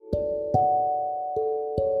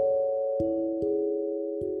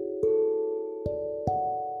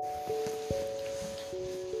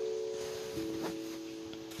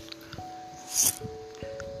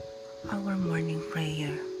our morning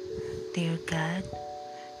prayer. Dear God,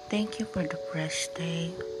 thank you for the fresh day,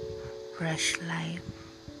 fresh life,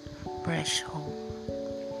 fresh hope,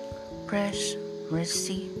 fresh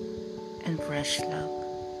mercy, and fresh love.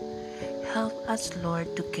 Help us,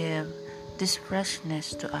 Lord, to give this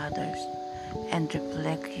freshness to others and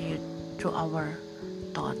reflect you through our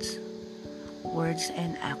thoughts, words,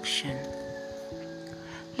 and action.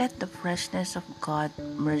 Let the freshness of God's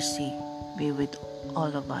mercy be with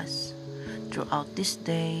all of us throughout this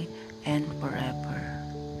day and forever.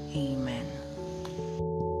 Amen.